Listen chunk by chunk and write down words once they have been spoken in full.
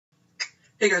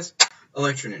Hey guys,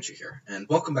 Electro Ninja here, and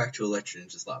welcome back to Electro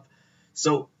Ninja's Lab.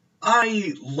 So,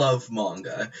 I love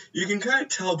manga. You can kind of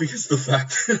tell because of the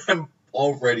fact that I'm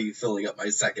already filling up my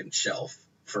second shelf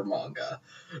for manga.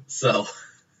 So,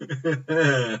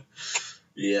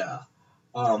 yeah.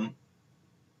 But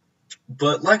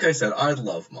like I said, I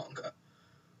love manga.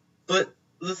 But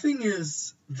the thing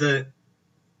is that,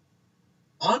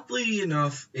 oddly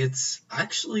enough, it's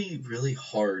actually really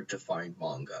hard to find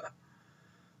manga.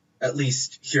 At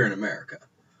least here in America.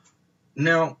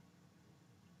 Now,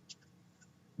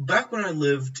 back when I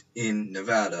lived in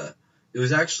Nevada, it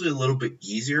was actually a little bit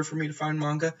easier for me to find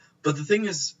manga, but the thing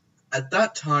is, at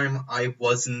that time, I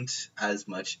wasn't as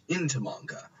much into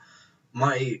manga.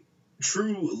 My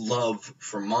true love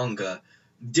for manga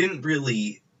didn't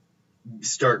really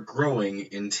start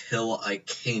growing until I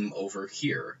came over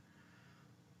here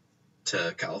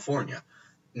to California.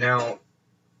 Now,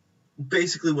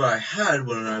 basically what I had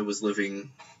when I was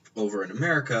living over in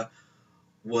America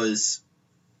was,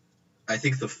 I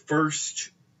think, the first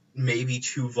maybe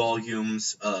 2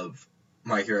 volumes of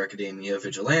My Hero Academia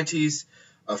Vigilantes,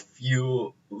 a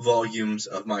few volumes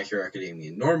of My Hero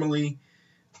Academia normally,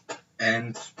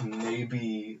 and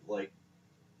maybe, like,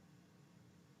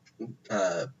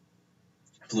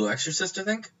 Blue Exorcist, I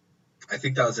think? I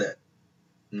think that was it.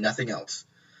 Nothing else.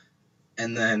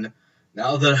 And then,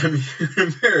 now that I'm here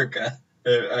in America,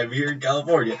 I'm here in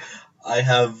California, I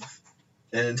have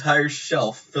an entire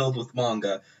shelf filled with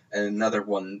manga, and another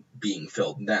one being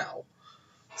filled now.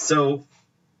 So,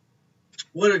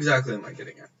 what exactly am I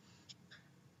getting at?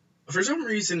 For some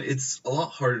reason, it's a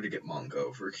lot harder to get manga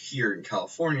over here in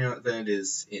California than it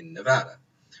is in Nevada,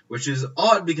 which is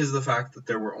odd because of the fact that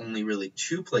there were only really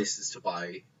 2 places to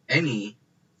buy any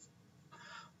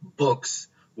books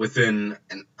within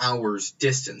an hour's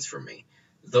distance from me.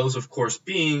 Those, of course,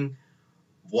 being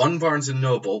one Barnes &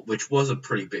 Noble, which was a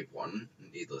pretty big one,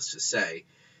 needless to say,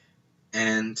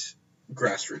 and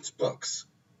Grassroots Books,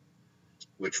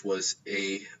 which was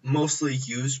a mostly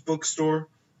used bookstore,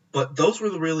 but those were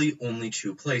the really only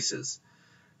 2 places.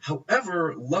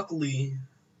 However, luckily,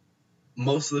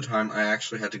 most of the time I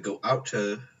actually had to go out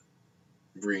to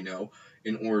Reno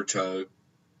in order to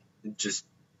just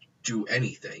do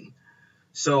anything.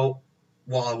 So,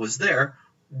 while I was there,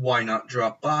 why not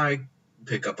drop by,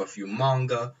 pick up a few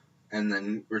manga, and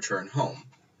then return home?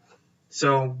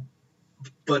 So,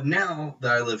 but now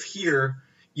that I live here,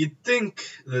 you'd think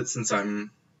that since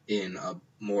I'm in a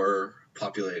more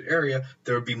populated area,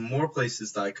 there would be more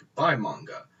places that I could buy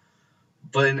manga.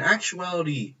 But in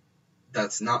actuality,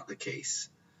 that's not the case.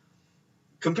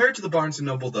 Compared to the Barnes &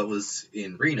 Noble that was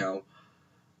in Reno,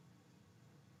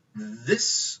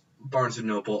 this Barnes &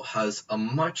 Noble has a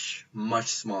much, much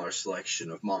smaller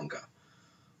selection of manga.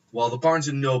 While the Barnes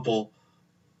 & Noble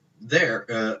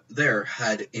there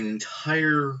had an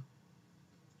entire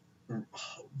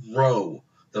row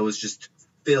that was just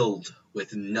filled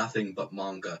with nothing but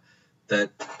manga that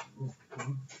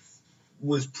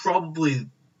was probably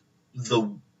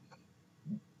from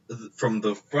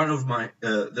the front of my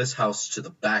this house to the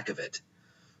back of it,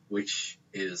 which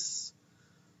is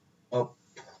a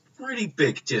pretty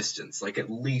big distance, like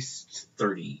at least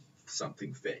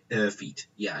 30-something feet.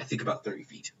 Yeah, I think about 30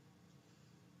 feet,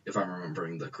 if I'm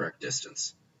remembering the correct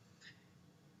distance.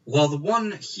 While the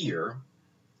one here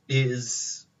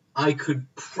is, I could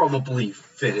probably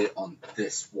fit it on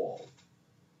this wall.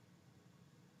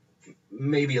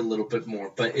 Maybe a little bit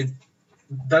more, but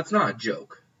that's not a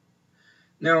joke.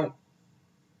 Now,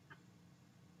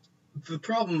 the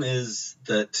problem is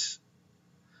that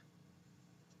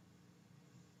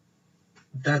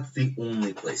that's the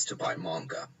only place to buy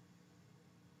manga.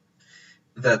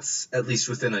 That's at least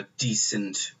within a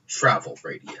decent travel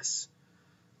radius.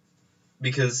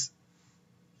 Because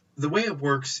the way it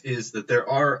works is that there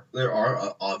are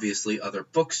obviously other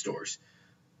bookstores,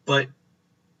 but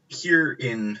here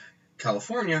in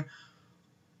California,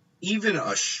 even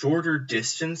a shorter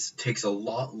distance takes a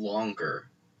lot longer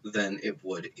than it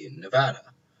would in Nevada.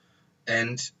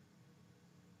 And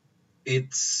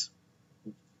it's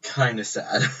kind of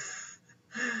sad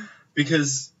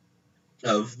because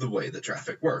of the way the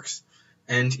traffic works.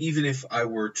 And even if I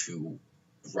were to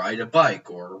ride a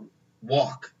bike or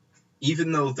walk,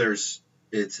 even though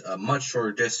it's a much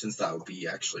shorter distance that I would be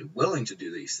actually willing to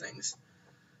do these things,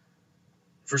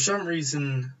 for some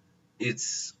reason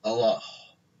it's a lot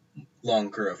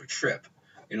longer of a trip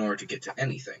in order to get to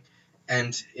anything.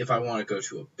 And if I want to go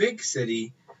to a big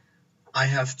city, I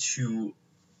have to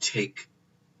take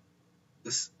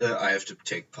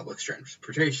public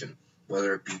transportation,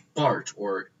 whether it be BART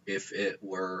or if it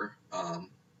were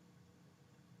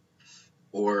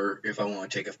or if I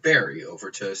want to take a ferry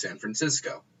over to San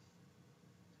Francisco.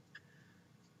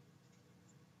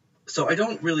 So I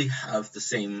don't really have the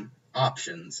same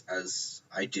options as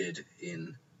I did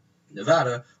in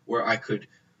Nevada, where I could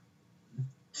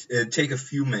take a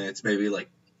few minutes, maybe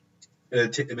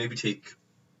maybe take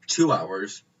 2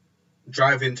 hours,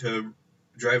 drive into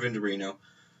Reno,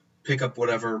 pick up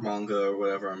whatever manga or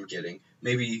whatever I'm getting,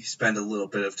 maybe spend a little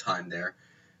bit of time there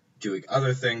doing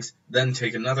other things, then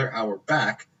take another hour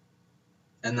back,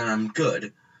 and then I'm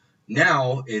good.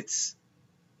 Now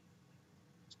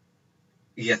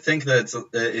you think that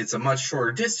it's a much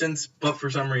shorter distance, but for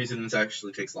some reason it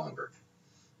actually takes longer.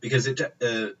 Because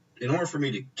in order for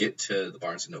me to get to the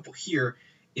Barnes & Noble here,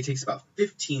 it takes about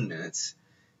 15 minutes,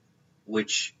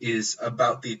 which is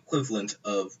about the equivalent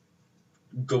of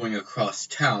going across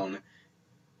town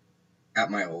at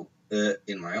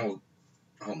in my old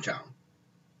hometown.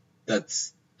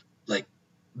 That's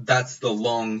the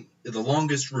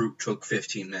longest route took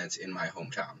 15 minutes in my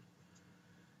hometown.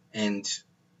 And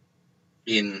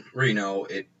in Reno,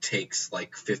 it takes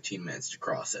like 15 minutes to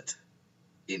cross it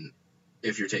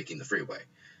if you're taking the freeway,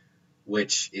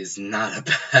 which is not a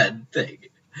bad thing.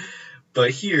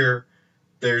 But here,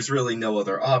 there's really no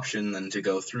other option than to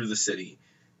go through the city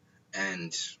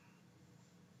and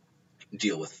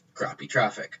deal with crappy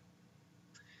traffic.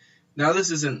 Now,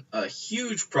 this isn't a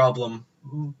huge problem,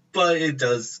 but it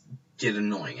does get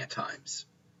annoying at times.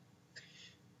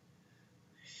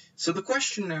 So the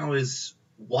question now is,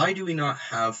 why do we not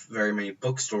have very many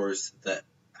bookstores that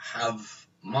have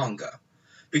manga?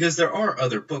 Because there are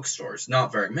other bookstores,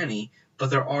 not very many, but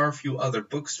there are a few other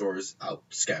bookstores out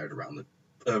scattered around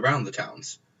the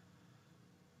towns.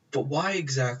 But why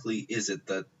exactly is it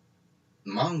that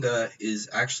manga is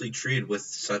actually treated with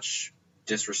such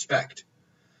disrespect?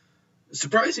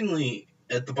 Surprisingly,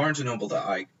 at the Barnes & Noble that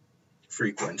I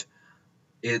frequent,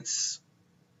 it's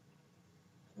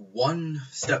one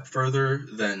step further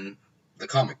than the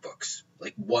comic books.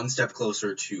 Like, one step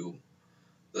closer to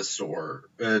the store,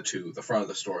 to the front of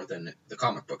the store than the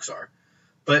comic books are.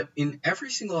 But in every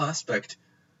single aspect,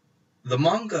 the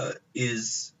manga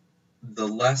is the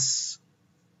less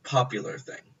popular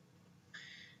thing.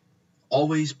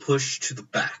 Always pushed to the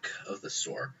back of the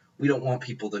store. We don't want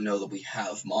people to know that we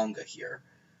have manga here.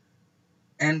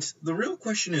 And the real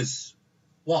question is,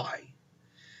 why?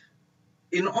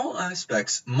 In all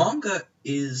aspects, manga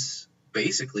is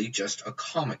basically just a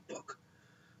comic book.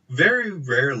 Very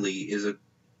rarely is a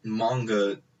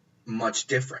manga much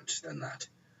different than that.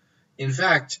 In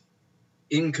fact,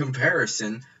 in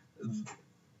comparison,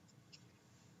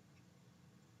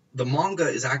 the manga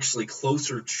is actually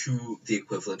closer to the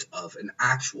equivalent of an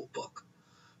actual book.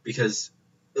 Because,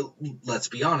 let's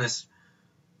be honest,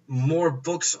 more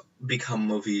books become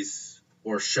movies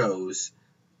or shows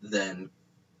than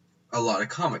a lot of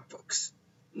comic books.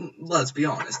 Let's be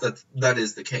honest, that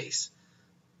is the case.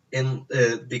 And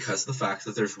because of the fact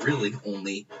that there's really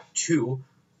only two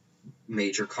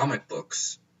major comic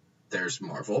books. There's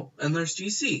Marvel and there's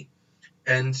DC.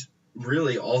 And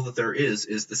really all that there is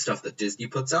the stuff that Disney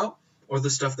puts out or the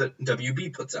stuff that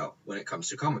WB puts out when it comes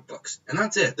to comic books. And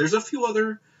that's it. There's a few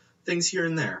other things here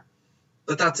and there,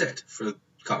 but that's it for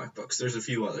comic books. There's a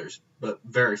few others, but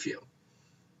very few.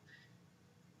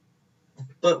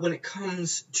 But when it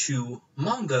comes to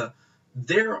manga,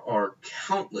 there are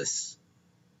countless,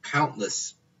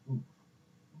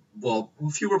 well,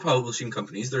 fewer publishing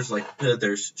companies. There's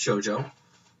there's Shoujo,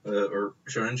 or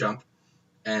Shonen Jump,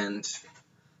 and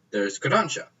there's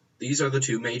Kodansha. These are the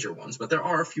two major ones, but there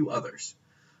are a few others.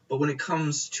 But when it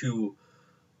comes to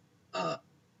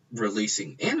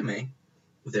releasing anime,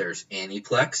 there's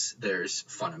Aniplex, there's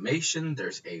Funimation,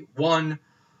 there's A1.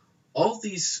 All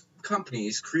these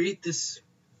companies create the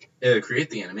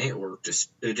anime or just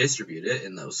distribute it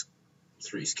in those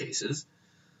three cases.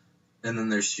 And then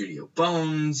there's Studio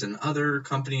Bones and other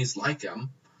companies like them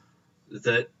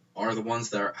that are the ones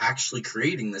that are actually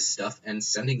creating this stuff and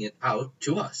sending it out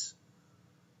to us.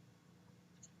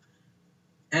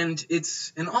 And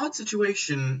it's an odd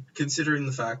situation considering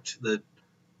the fact that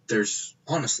there's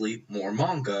honestly more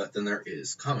manga than there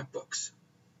is comic books.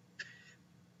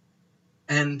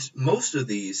 And most of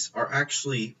these are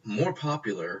actually more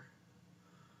popular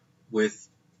with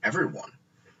everyone.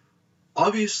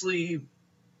 Obviously,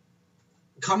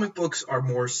 comic books are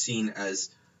more seen as,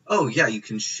 oh yeah, you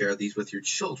can share these with your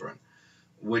children,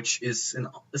 which is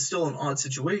still an odd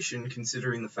situation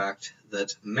considering the fact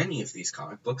that many of these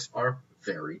comic books are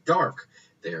very dark.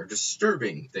 They are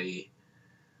disturbing. They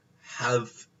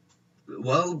have,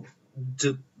 well,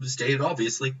 to state it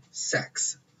obviously,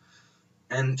 sex.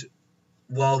 And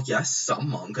while yes, some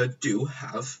manga do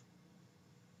have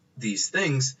these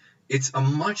things, it's a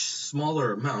much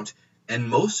smaller amount, and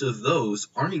most of those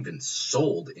aren't even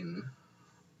sold in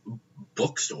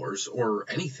bookstores or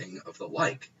anything of the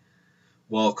like,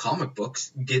 while comic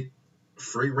books get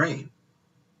free reign.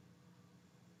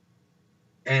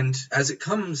 And as it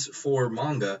comes for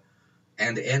manga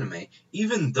and anime,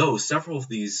 even though several of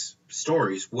these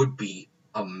stories would be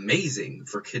amazing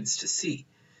for kids to see,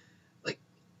 like,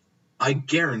 I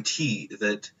guarantee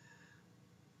that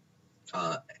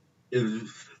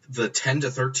the 10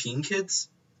 to 13 kids,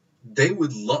 they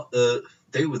would love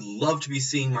to be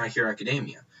seeing My Hero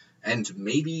Academia, and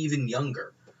maybe even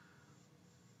younger.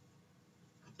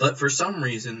 But for some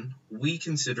reason, we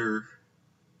consider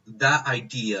that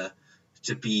idea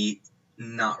to be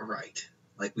not right.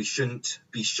 Like, we shouldn't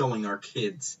be showing our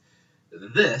kids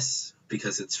this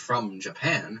because it's from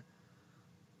Japan,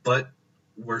 but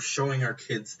we're showing our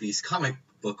kids these comic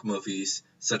book movies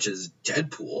such as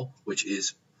Deadpool, which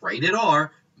is rated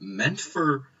R, meant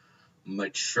for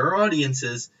mature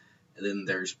audiences, and then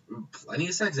there's plenty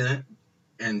of sex in it.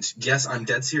 And yes, I'm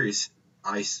dead serious.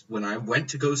 When I went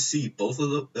to go see both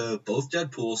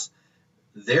Deadpools,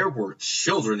 there were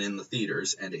children in the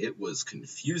theaters, and it was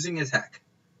confusing as heck.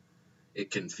 It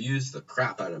confused the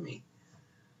crap out of me.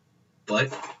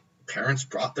 But parents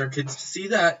brought their kids to see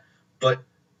that, but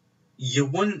you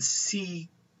wouldn't see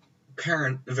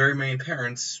very many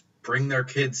parents bring their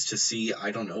kids to see,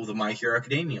 I don't know, the My Hero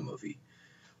Academia movie.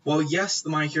 Well, yes, the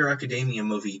My Hero Academia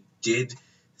movie did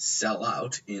sell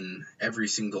out in every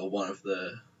single one of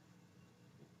the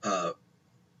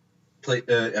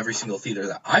every single theater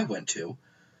that I went to.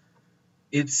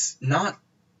 It's not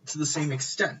to the same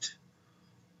extent.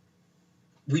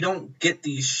 We don't get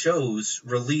these shows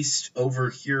released over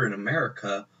here in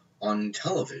America on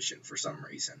television for some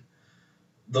reason.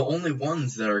 The only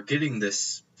ones that are getting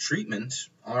this treatment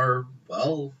are,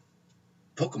 well,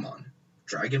 Pokemon,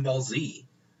 Dragon Ball Z,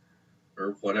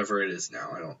 or whatever it is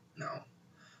now, I don't know.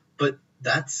 But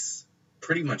that's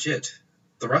pretty much it.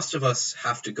 The rest of us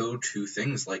have to go to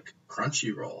things like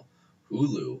Crunchyroll,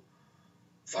 Hulu,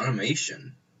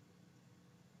 Funimation,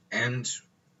 and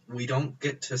we don't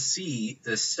get to see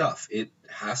this stuff. It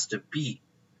has to be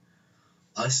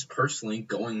us personally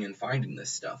going and finding this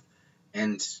stuff.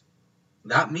 And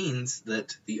that means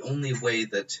that the only way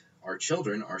that our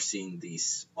children are seeing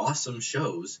these awesome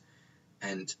shows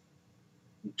and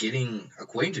getting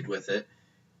acquainted with it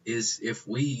is if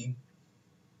we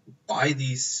buy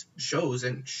these shows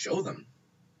and show them.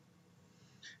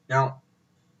 Now,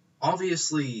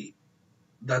 obviously,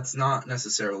 that's not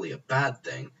necessarily a bad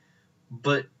thing,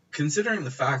 but considering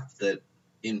the fact that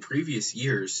in previous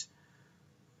years,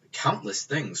 countless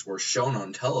things were shown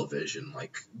on television,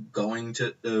 like going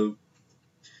to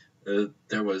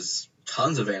there was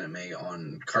tons of anime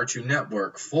on Cartoon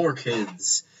Network,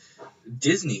 4Kids,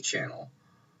 Disney Channel.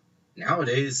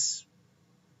 Nowadays,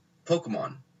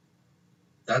 Pokemon.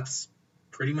 That's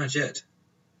pretty much it.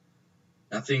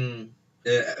 Nothing.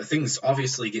 Things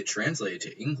obviously get translated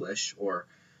to English, or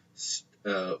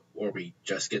we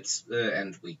just get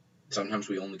and sometimes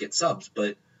we only get subs,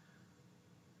 but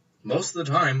most of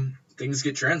the time things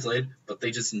get translated, but they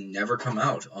just never come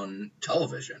out on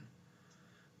television.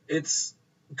 It's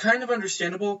kind of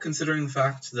understandable considering the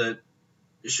fact that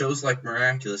shows like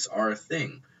Miraculous are a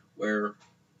thing where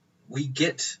we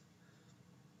get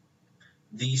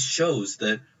these shows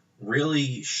that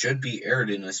really should be aired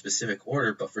in a specific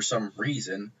order, but for some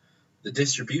reason the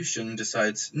distribution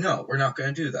decides, no, we're not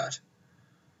going to do that.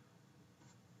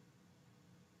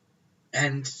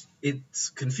 And it's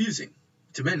confusing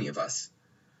to many of us.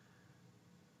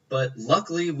 But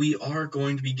luckily, we are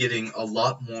going to be getting a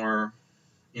lot more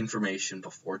information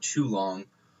before too long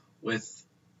with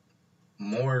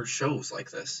more shows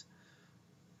like this.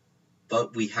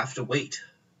 But we have to wait.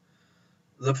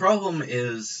 The problem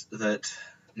is that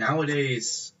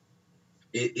nowadays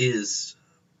it is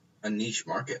a niche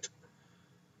market.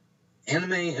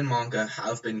 Anime and manga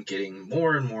have been getting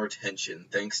more and more attention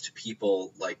thanks to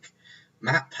people like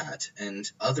MatPat and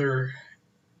other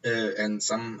and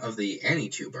some of the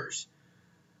AniTubers.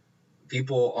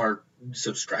 People are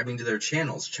subscribing to their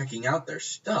channels, checking out their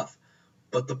stuff,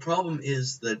 but the problem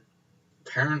is that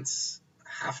parents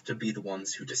have to be the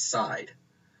ones who decide.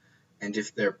 And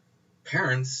if their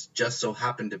parents just so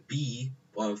happen to be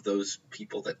one of those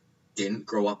people that didn't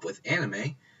grow up with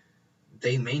anime,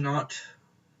 they may not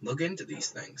look into these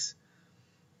things.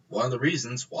 One of the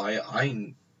reasons why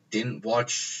I didn't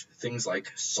watch things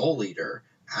like Soul Eater,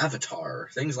 Avatar,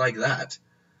 things like that,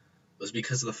 was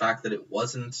because of the fact that it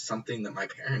wasn't something that my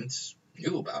parents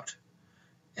knew about.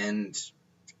 And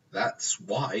that's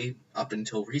why, up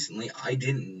until recently, I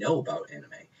didn't know about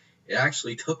anime. It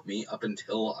actually took me up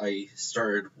until I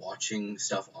started watching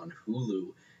stuff on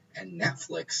Hulu and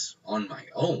Netflix on my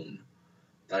own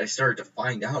that I started to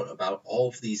find out about all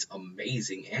of these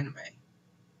amazing anime.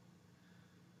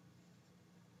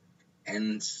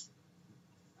 And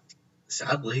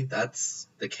sadly, that's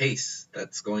the case.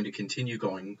 That's going to continue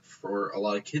going for a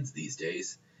lot of kids these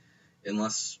days,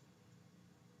 unless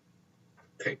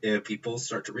people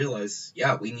start to realize,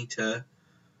 yeah, we need to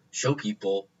show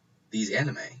people these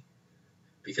anime.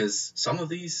 Because some of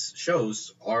these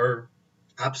shows are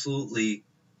absolutely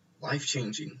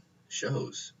life-changing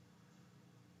shows.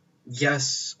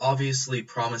 Yes, obviously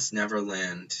Promised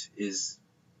Neverland is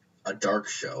a dark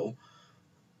show,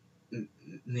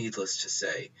 needless to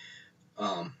say.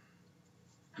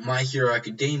 My Hero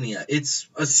Academia, it's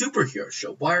a superhero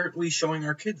show. Why aren't we showing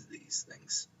our kids these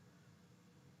things?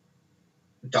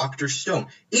 Dr. Stone,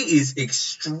 it is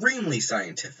extremely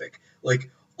scientific.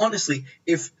 Like, honestly,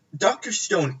 if Dr.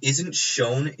 Stone isn't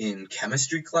shown in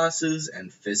chemistry classes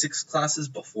and physics classes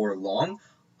before long,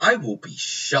 I will be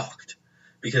shocked.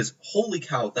 Because, holy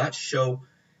cow, that show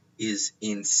is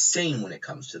insane when it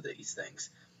comes to these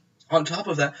things. On top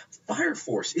of that, Fire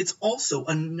Force, it's also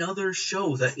another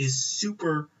show that is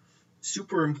super,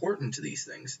 super important to these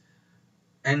things.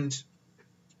 And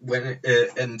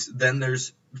then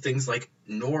there's things like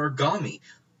Noragami.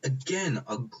 Again,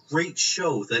 a great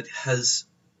show that has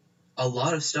a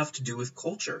lot of stuff to do with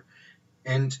culture.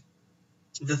 And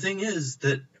the thing is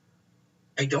that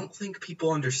I don't think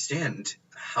people understand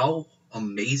how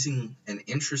amazing and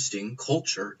interesting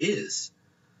culture is.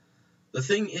 The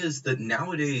thing is that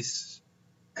nowadays,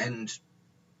 and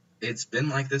it's been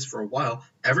like this for a while,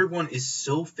 everyone is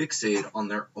so fixated on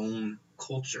their own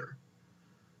culture,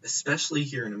 especially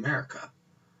here in America.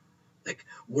 Like,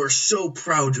 we're so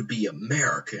proud to be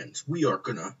Americans. We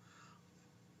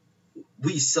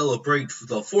celebrate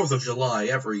the 4th of July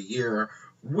every year.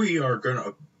 We are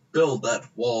gonna build that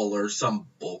wall or some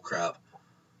bullcrap.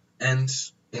 And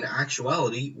in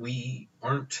actuality, we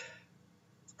aren't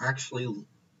actually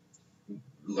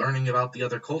learning about the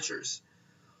other cultures.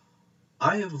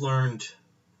 I have learned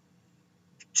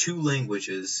 2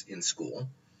 languages in school,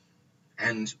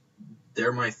 and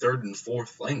they're my 3rd and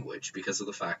 4th language because of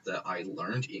the fact that I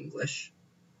learned English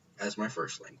as my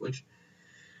first language.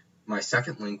 My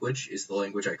second language is the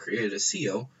language I created as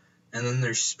CEO, and then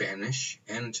there's Spanish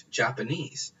and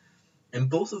Japanese. And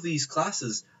both of these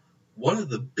classes, one of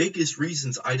the biggest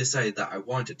reasons I decided that I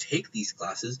wanted to take these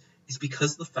classes is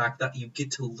because of the fact that you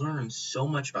get to learn so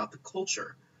much about the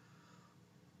culture.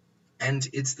 And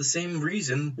it's the same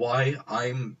reason why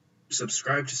I'm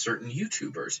subscribed to certain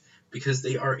YouTubers, because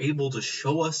they are able to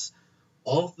show us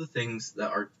all of the things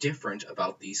that are different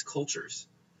about these cultures.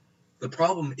 The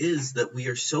problem is that we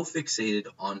are so fixated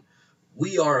on,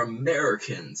 we are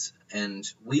Americans, and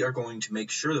we are going to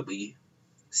make sure that we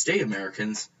stay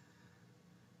Americans,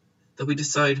 that we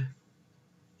decide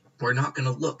we're not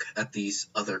going to look at these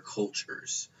other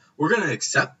cultures. We're going to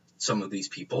accept some of these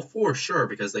people, for sure,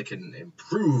 because they can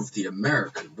improve the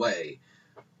American way,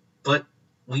 but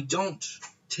we don't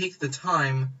take the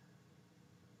time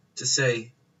to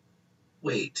say,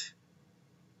 wait,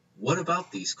 what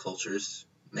about these cultures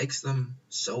makes them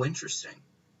so interesting?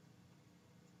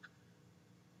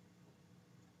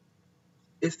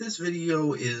 If this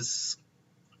video is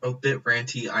a bit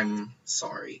ranty, I'm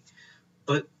sorry,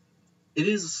 but it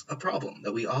is a problem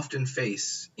that we often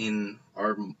face in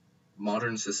our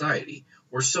modern society.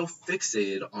 We're so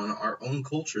fixated on our own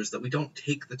cultures that we don't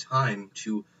take the time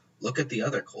to look at the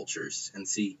other cultures and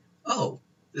see, oh,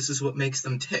 this is what makes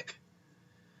them tick.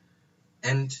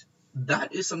 And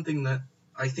that is something that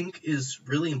I think is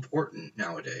really important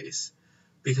nowadays,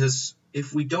 because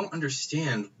if we don't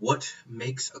understand what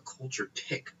makes a culture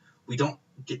tick, we don't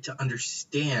get to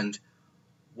understand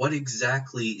what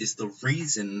exactly is the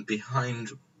reason behind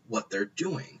what they're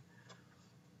doing.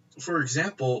 For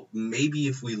example, maybe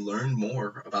if we learn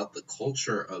more about the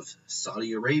culture of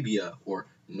Saudi Arabia or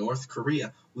North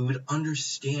Korea, we would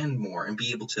understand more and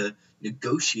be able to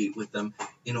negotiate with them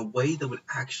in a way that would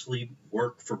actually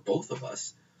work for both of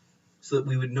us, so that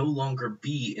we would no longer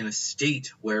be in a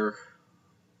state where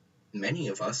many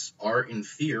of us are in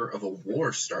fear of a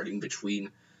war starting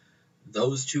between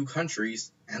those 2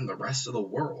 countries and the rest of the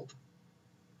world.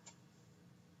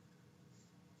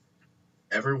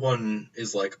 Everyone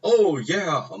is like, oh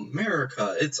yeah,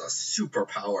 America, it's a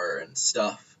superpower and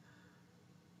stuff.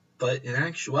 But in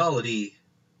actuality,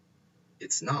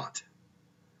 it's not.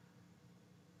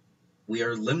 We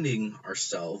are limiting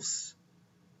ourselves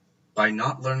by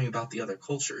not learning about the other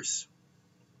cultures.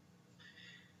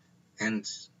 And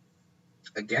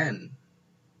again,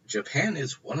 Japan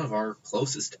is one of our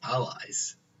closest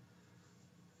allies.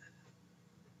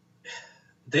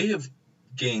 They have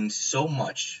gained so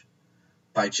much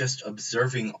by just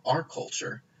observing our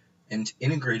culture and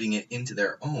integrating it into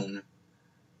their own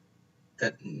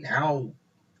that now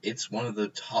it's one of the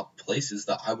top places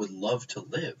that I would love to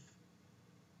live.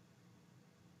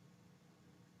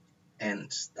 And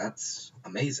that's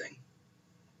amazing.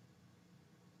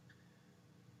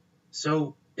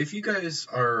 So, if you guys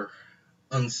are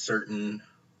uncertain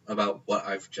about what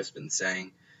I've just been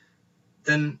saying,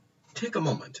 then take a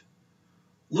moment.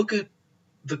 Look at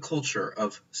the culture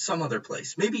of some other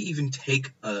place. Maybe even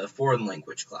take a foreign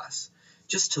language class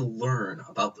just to learn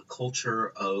about the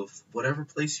culture of whatever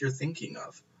place you're thinking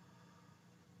of.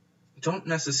 Don't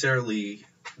necessarily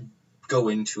go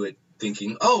into it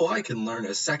thinking, oh, I can learn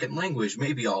a second language.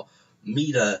 Maybe I'll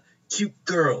meet a cute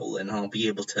girl and I'll be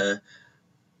able to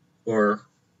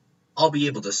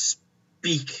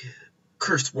speak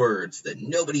curse words that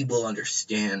nobody will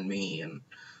understand me and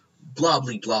blah,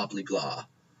 blah, blah, blah, blah.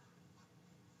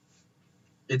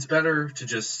 It's better to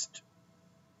just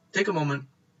take a moment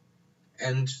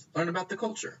and learn about the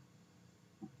culture.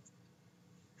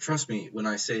 Trust me when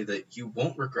I say that you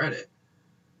won't regret it.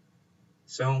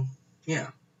 So, yeah.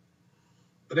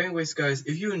 But anyways, guys,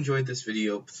 if you enjoyed this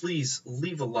video, please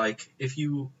leave a like. If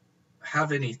you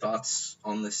have any thoughts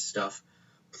on this stuff,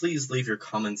 please leave your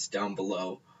comments down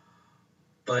below.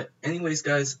 But anyways,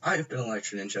 guys, I have been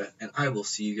Electro Ninja, and I will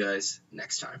see you guys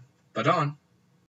next time. Bye-don!